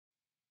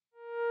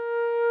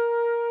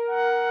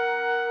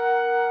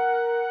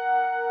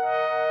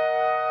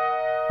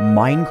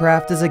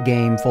Minecraft is a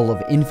game full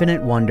of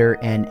infinite wonder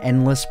and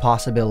endless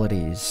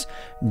possibilities.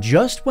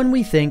 Just when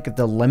we think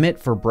the limit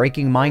for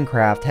breaking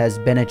Minecraft has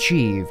been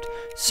achieved,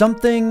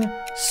 someone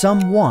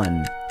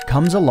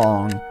comes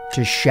along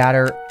to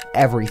shatter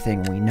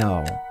everything we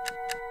know.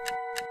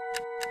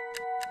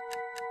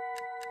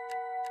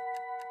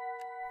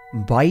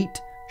 Byte,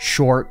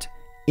 short,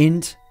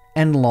 int,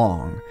 and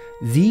long.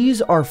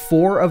 These are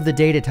four of the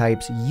data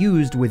types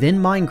used within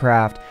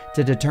Minecraft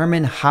to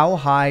determine how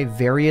high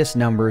various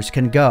numbers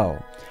can go.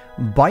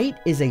 Byte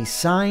is a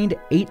signed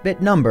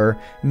 8-bit number,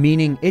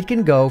 meaning it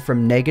can go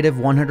from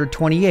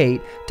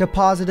 -128 to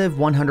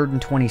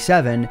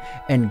 +127,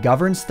 and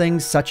governs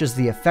things such as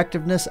the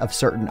effectiveness of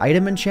certain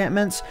item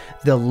enchantments,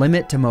 the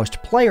limit to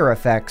most player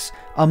effects,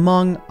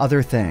 among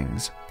other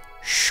things.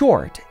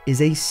 Short is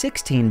a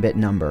 16-bit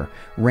number,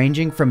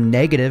 ranging from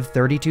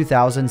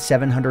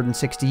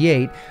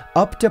 -32,768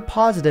 up to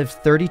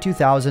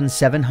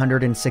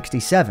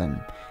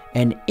 +32,767.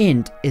 And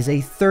int is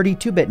a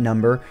 32-bit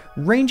number,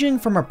 ranging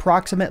from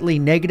approximately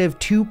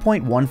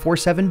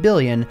 -2.147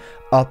 billion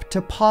up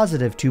to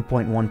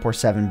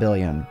 +2.147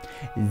 billion.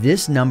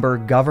 This number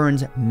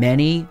governs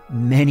many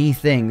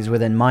things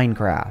within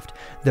Minecraft.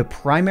 The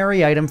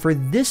primary item for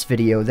this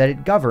video that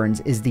it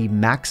governs is the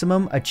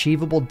maximum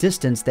achievable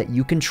distance that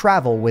you can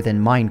travel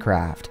within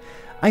Minecraft.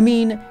 I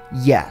mean,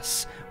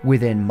 yes,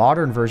 within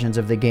modern versions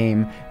of the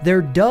game,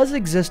 there does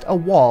exist a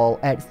wall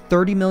at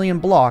 30 million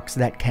blocks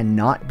that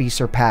cannot be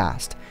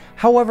surpassed.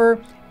 However,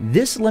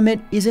 this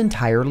limit is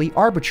entirely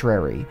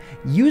arbitrary.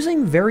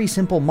 Using very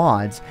simple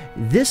mods,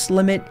 this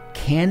limit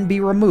can be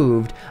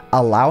removed,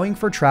 allowing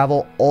for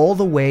travel all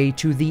the way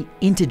to the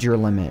integer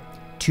limit,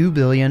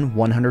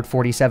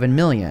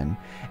 2,147,000,000.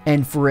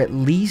 And for at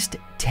least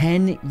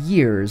 10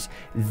 years,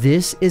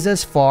 this is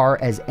as far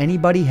as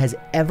anybody has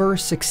ever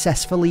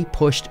successfully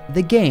pushed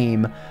the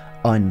game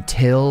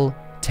until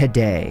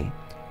today.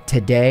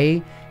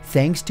 Today,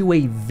 thanks to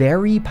a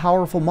very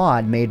powerful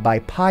mod made by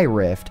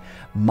Pyrift,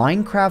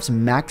 Minecraft's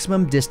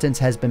maximum distance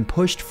has been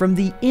pushed from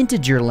the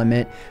integer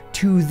limit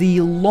to the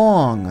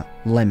long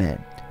limit.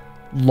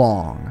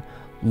 Long.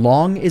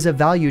 Long is a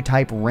value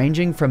type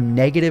ranging from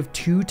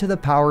 -2 to the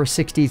power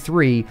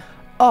 63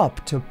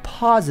 up to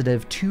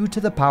 +2 to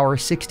the power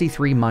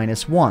 63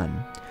 minus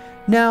 1.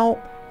 Now,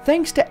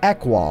 thanks to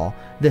Ekwal,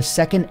 the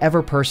second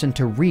ever person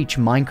to reach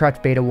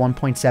Minecraft Beta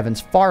 1.7's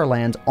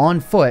Farlands on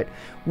foot,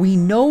 we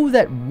know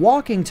that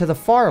walking to the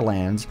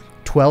Farlands,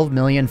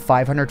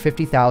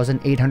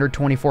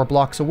 12,550,824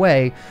 blocks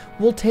away,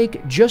 will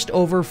take just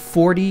over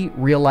 40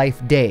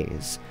 real-life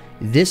days.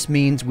 This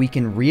means we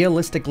can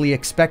realistically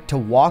expect to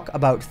walk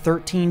about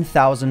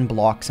 13,000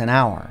 blocks an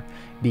hour.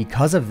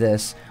 Because of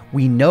this,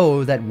 we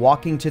know that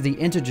walking to the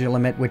integer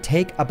limit would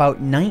take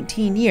about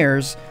 19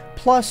 years,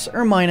 plus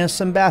or minus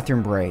some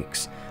bathroom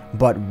breaks.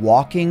 But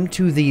walking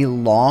to the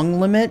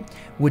long limit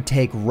would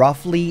take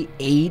roughly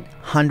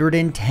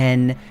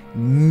 810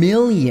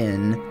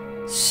 million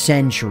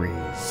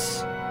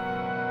centuries.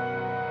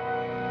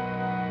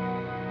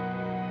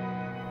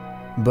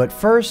 But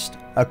first,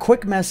 a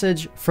quick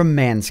message from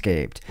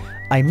Manscaped.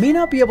 I may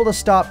not be able to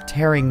stop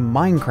tearing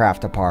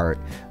Minecraft apart,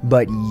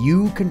 but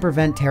you can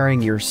prevent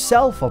tearing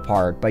yourself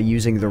apart by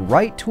using the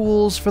right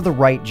tools for the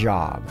right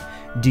job.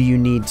 Do you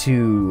need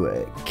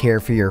to care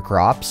for your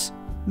crops?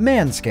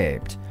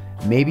 Manscaped.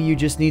 Maybe you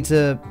just need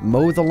to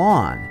mow the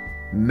lawn?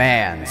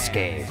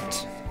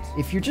 Manscaped.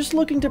 If you're just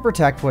looking to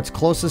protect what's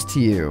closest to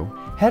you,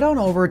 head on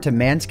over to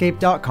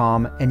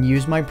manscaped.com and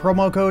use my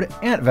promo code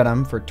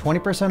AntVenom for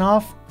 20%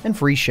 off and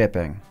free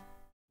shipping.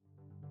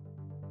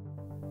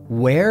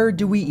 Where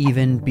do we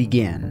even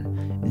begin?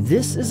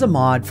 This is a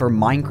mod for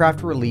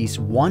Minecraft release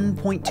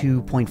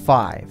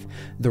 1.2.5.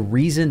 The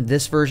reason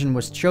this version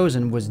was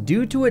chosen was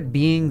due to it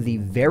being the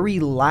very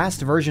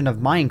last version of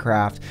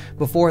Minecraft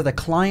before the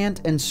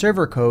client and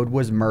server code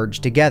was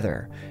merged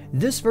together.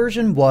 This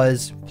version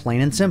was,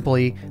 plain and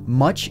simply,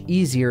 much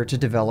easier to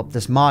develop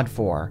this mod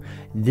for.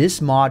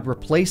 This mod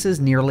replaces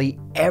nearly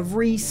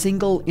every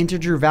single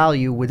integer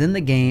value within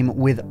the game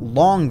with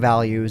long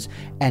values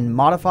and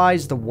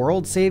modifies the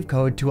world save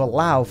code to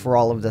allow for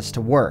all of this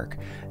to work.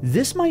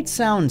 This might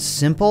sound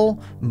simple,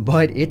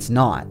 but it's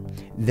not.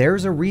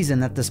 There's a reason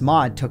that this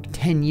mod took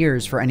 10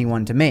 years for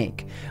anyone to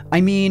make.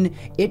 I mean,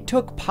 it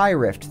took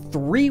Pyrift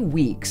 3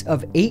 weeks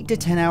of 8 to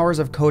 10 hours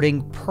of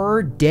coding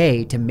per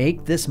day to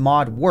make this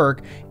mod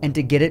work and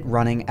to get it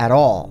running at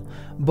all.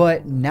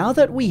 But now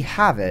that we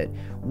have it,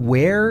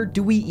 where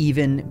do we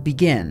even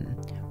begin?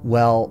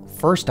 Well,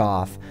 first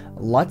off,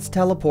 let's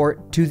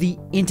teleport to the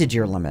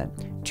integer limit,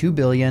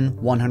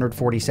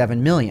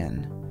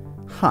 2,147,000,000.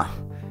 Huh,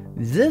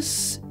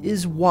 this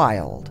is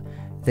wild.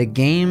 The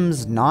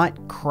game's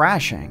not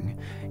crashing.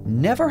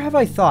 Never have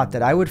I thought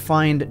that I would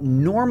find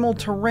normal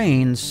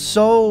terrain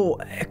so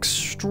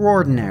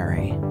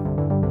extraordinary.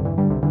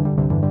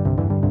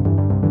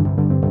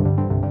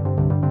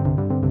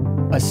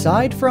 A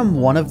Aside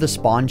from one of the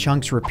spawn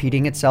chunks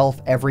repeating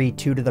itself every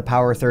 2 to the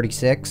power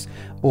 36,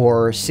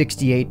 or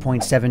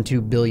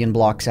 68.72 billion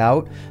blocks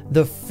out,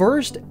 the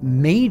first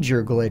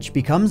major glitch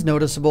becomes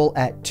noticeable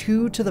at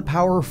 2 to the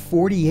power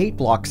 48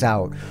 blocks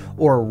out,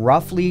 or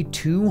roughly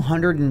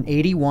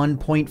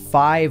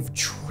 281.5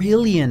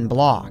 trillion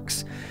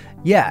blocks.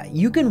 Yeah,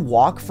 you can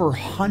walk for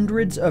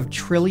hundreds of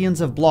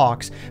trillions of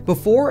blocks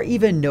before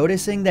even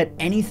noticing that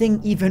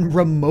anything even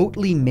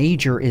remotely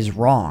major is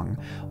wrong.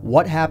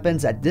 What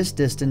happens at this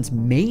distance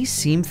may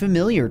seem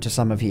familiar to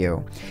some of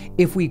you.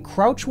 If we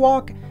crouch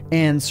walk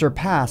and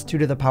surpass 2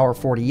 to the power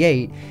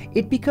 48,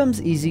 it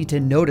becomes easy to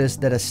notice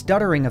that a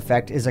stuttering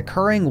effect is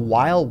occurring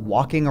while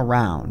walking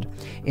around.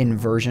 In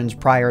versions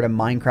prior to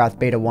Minecraft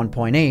Beta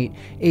 1.8,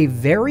 a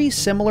very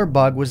similar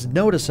bug was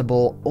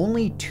noticeable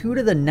only 2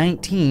 to the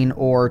 19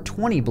 or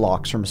 20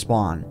 blocks from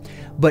spawn.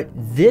 But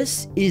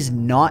this is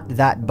not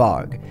that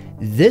bug.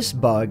 This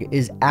bug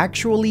is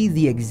actually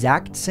the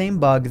exact same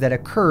bug that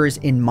occurs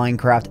in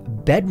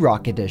Minecraft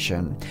Bedrock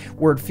Edition,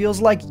 where it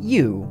feels like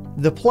you,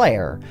 the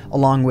player,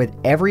 along with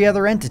every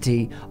other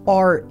entity,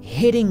 are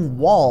hitting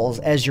walls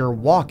as you're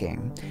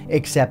walking,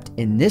 except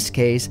in this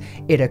case,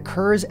 it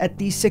occurs at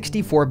the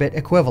 64-bit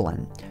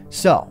equivalent.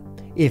 So,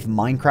 if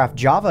Minecraft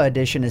Java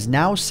Edition is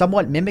now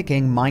somewhat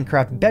mimicking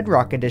Minecraft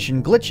Bedrock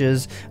Edition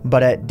glitches,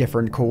 but at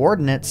different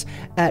coordinates,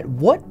 at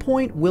what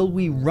point will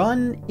we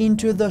run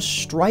into the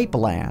stripe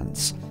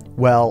lands?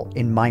 Well,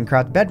 in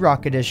Minecraft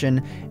Bedrock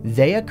Edition,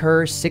 they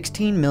occur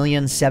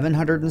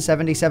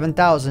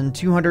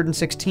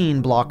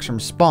 16,777,216 blocks from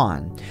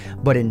spawn,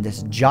 but in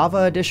this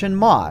Java Edition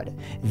mod,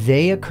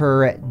 they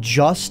occur at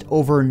just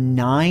over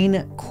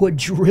 9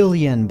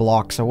 quadrillion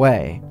blocks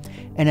away.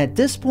 And at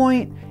this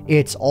point,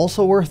 it's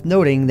also worth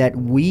noting that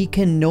we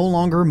can no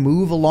longer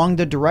move along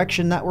the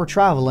direction that we're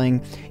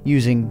traveling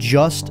using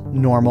just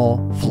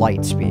normal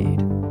flight speed.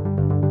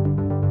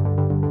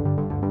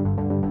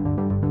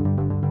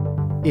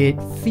 It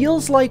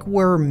feels like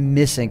we're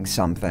missing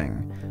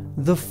something.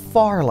 The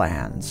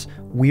Farlands.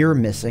 We're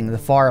missing the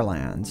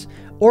Farlands.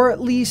 Or at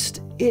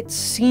least, it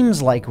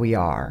seems like we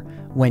are.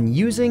 When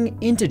using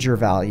integer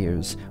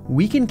values,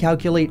 we can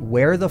calculate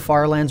where the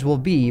Farlands will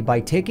be by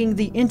taking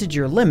the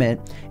integer limit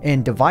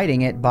and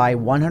dividing it by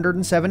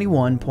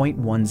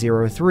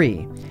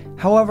 171.103.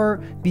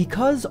 However,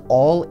 because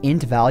all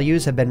int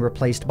values have been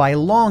replaced by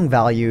long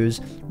values,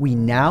 we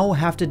now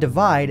have to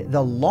divide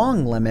the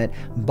long limit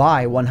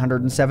by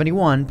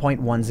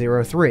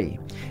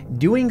 171.103.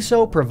 Doing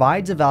so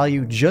provides a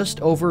value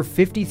just over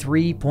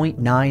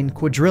 53.9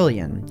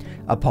 quadrillion.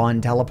 Upon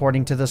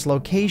teleporting to this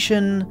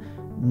location,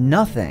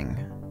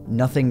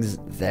 nothing's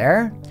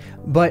there?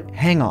 But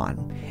hang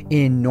on.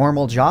 In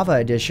normal Java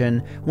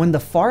Edition, when the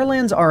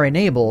Farlands are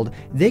enabled,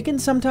 they can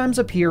sometimes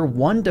appear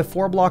 1 to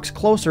 4 blocks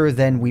closer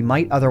than we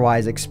might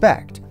otherwise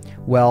expect.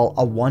 Well,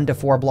 a 1 to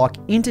 4 block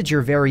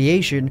integer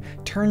variation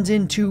turns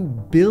into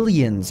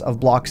billions of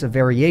blocks of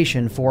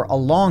variation for a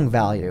long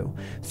value.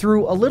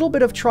 Through a little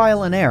bit of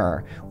trial and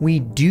error, we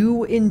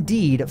do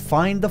indeed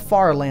find the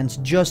Farlands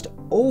just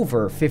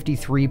over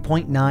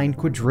 53.9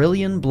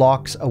 quadrillion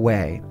blocks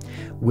away.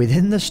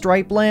 Within the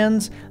stripe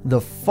lands,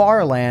 the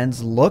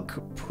Farlands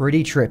look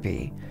pretty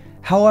trippy.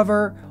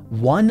 However,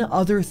 one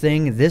other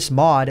thing this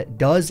mod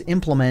does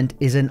implement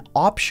is an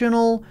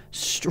optional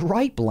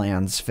stripe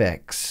lands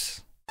fix.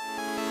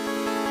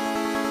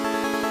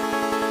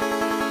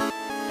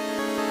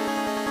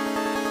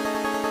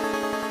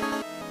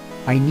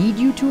 I need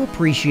you to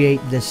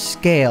appreciate the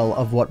scale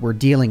of what we're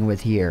dealing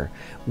with here.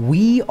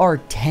 We are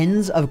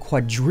tens of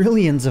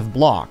quadrillions of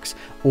blocks,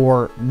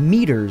 or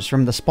meters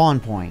from the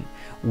spawn point.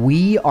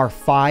 We are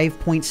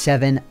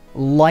 5.7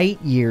 light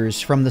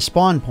years from the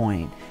spawn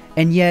point,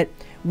 and yet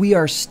we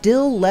are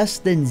still less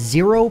than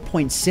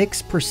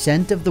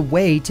 0.6% of the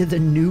way to the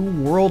new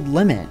world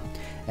limit.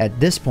 At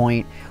this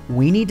point,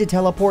 we need to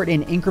teleport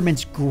in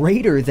increments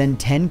greater than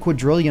 10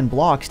 quadrillion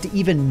blocks to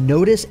even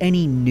notice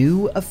any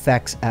new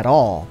effects at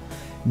all.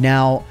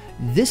 Now,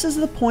 this is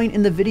the point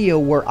in the video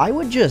where I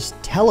would just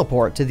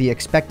teleport to the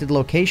expected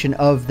location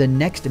of the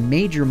next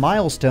major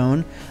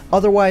milestone,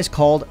 otherwise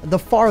called the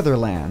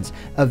Fartherlands,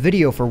 a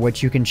video for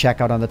which you can check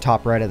out on the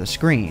top right of the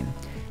screen.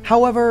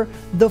 However,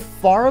 the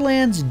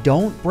Farlands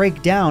don't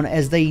break down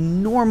as they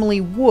normally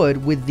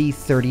would with the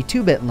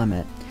 32-bit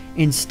limit.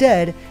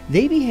 Instead,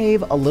 they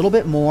behave a little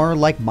bit more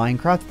like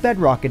Minecraft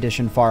Bedrock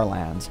Edition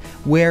Farlands,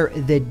 where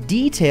the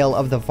detail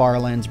of the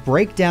Farlands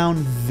break down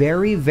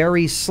very,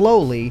 very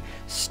slowly,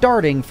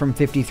 starting from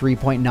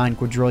 53.9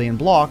 quadrillion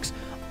blocks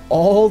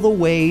all the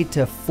way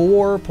to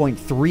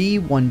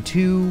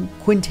 4.312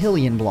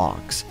 quintillion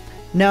blocks.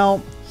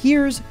 Now,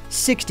 here's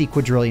 60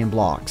 quadrillion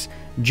blocks,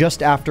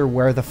 just after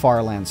where the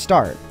Farlands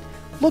start.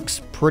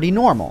 Looks pretty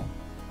normal.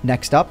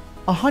 Next up,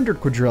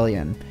 100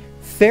 quadrillion.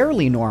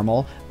 Fairly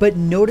normal, but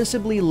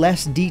noticeably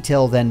less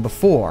detail than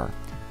before.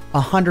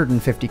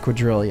 150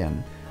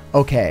 quadrillion.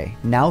 Okay,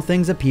 now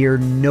things appear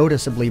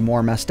noticeably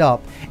more messed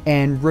up,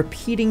 and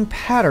repeating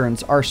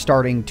patterns are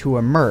starting to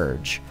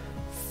emerge.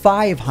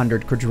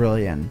 500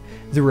 quadrillion.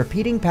 The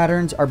repeating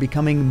patterns are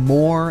becoming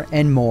more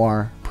and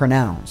more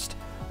pronounced.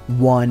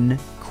 1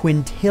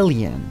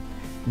 quintillion.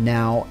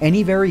 Now,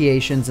 any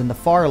variations in the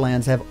far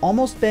lands have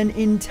almost been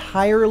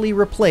entirely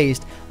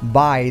replaced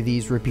by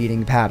these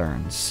repeating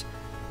patterns.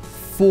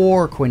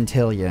 4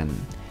 quintillion.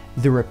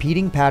 The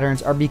repeating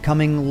patterns are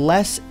becoming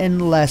less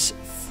and less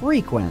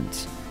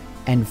frequent.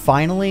 And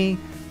finally,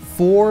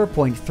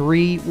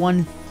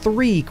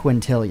 4.313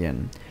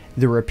 quintillion.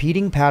 The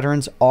repeating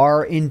patterns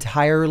are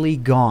entirely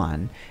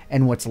gone,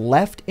 and what's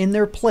left in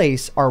their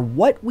place are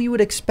what we would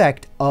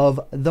expect of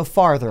the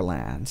farther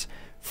lands.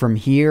 From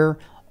here,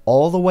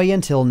 all the way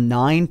until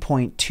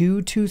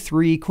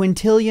 9.223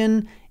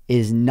 quintillion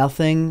is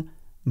nothing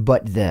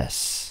but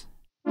this.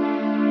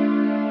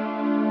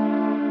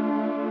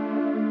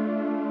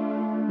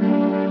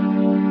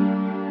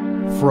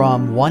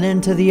 From one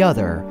end to the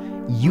other,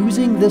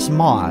 using this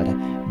mod,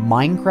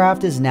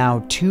 Minecraft is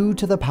now 2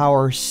 to the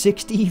power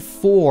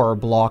 64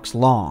 blocks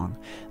long.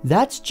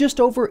 That's just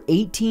over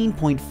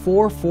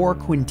 18.44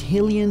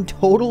 quintillion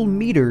total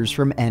meters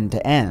from end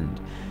to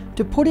end.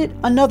 To put it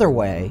another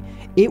way,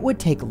 it would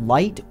take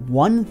light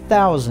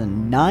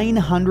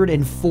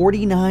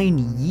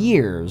 1,949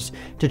 years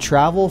to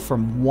travel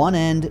from one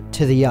end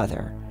to the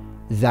other.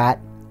 That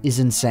is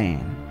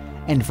insane.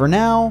 And for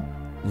now,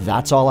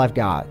 that's all I've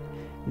got.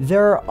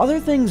 There are other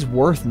things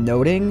worth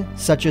noting,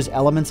 such as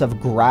elements of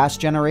grass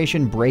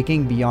generation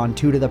breaking beyond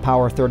 2 to the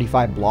power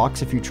 35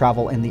 blocks if you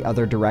travel in the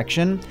other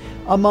direction,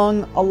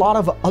 among a lot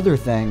of other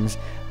things,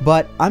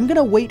 but I'm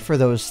gonna wait for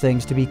those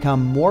things to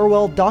become more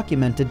well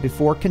documented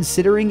before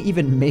considering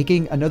even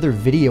making another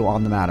video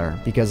on the matter,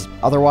 because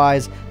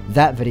otherwise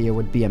that video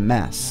would be a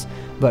mess.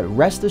 But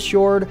rest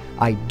assured,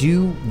 I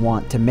do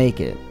want to make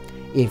it.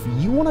 If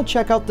you want to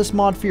check out this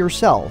mod for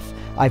yourself,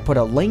 I put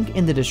a link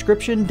in the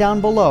description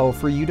down below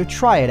for you to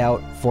try it out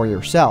for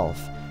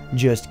yourself.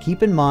 Just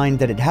keep in mind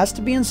that it has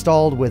to be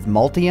installed with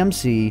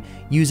multi-MC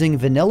using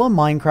vanilla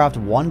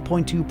Minecraft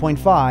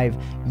 1.2.5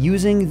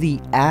 using the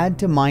Add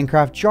to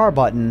Minecraft jar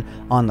button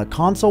on the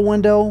console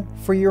window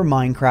for your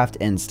Minecraft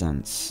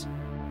instance.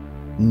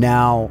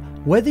 Now,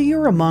 whether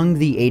you're among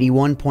the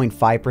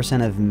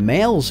 81.5% of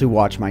males who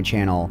watch my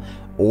channel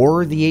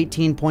or the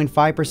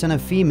 18.5%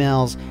 of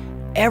females,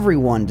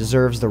 everyone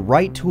deserves the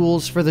right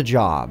tools for the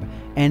job,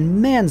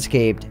 and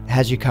Manscaped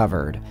has you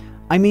covered.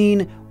 I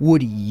mean,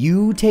 would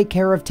you take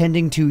care of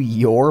tending to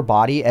your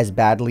body as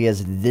badly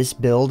as this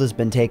build has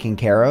been taken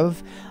care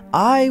of?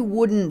 I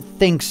wouldn't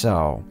think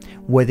so.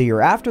 Whether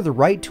you're after the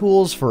right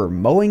tools for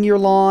mowing your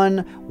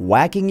lawn,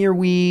 whacking your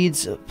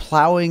weeds,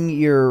 plowing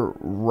your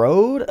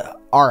road,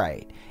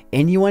 alright,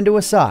 innuendo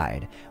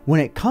aside,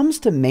 when it comes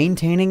to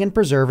maintaining and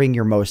preserving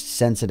your most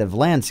sensitive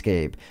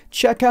landscape,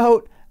 check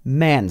out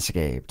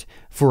Manscaped.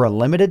 For a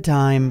limited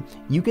time,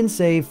 you can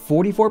save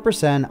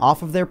 44%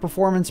 off of their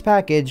performance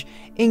package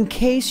in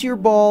case your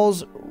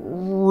balls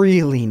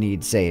really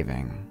need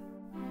saving.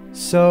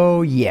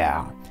 So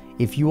yeah,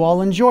 if you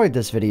all enjoyed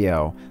this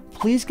video,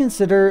 please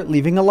consider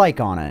leaving a like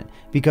on it,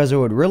 because it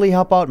would really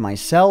help out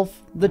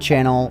myself, the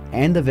channel,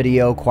 and the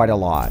video quite a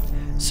lot.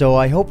 So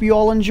I hope you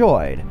all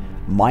enjoyed.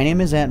 My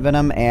name is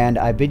AntVenom, and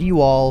I bid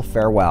you all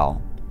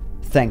farewell.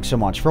 Thanks so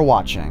much for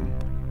watching.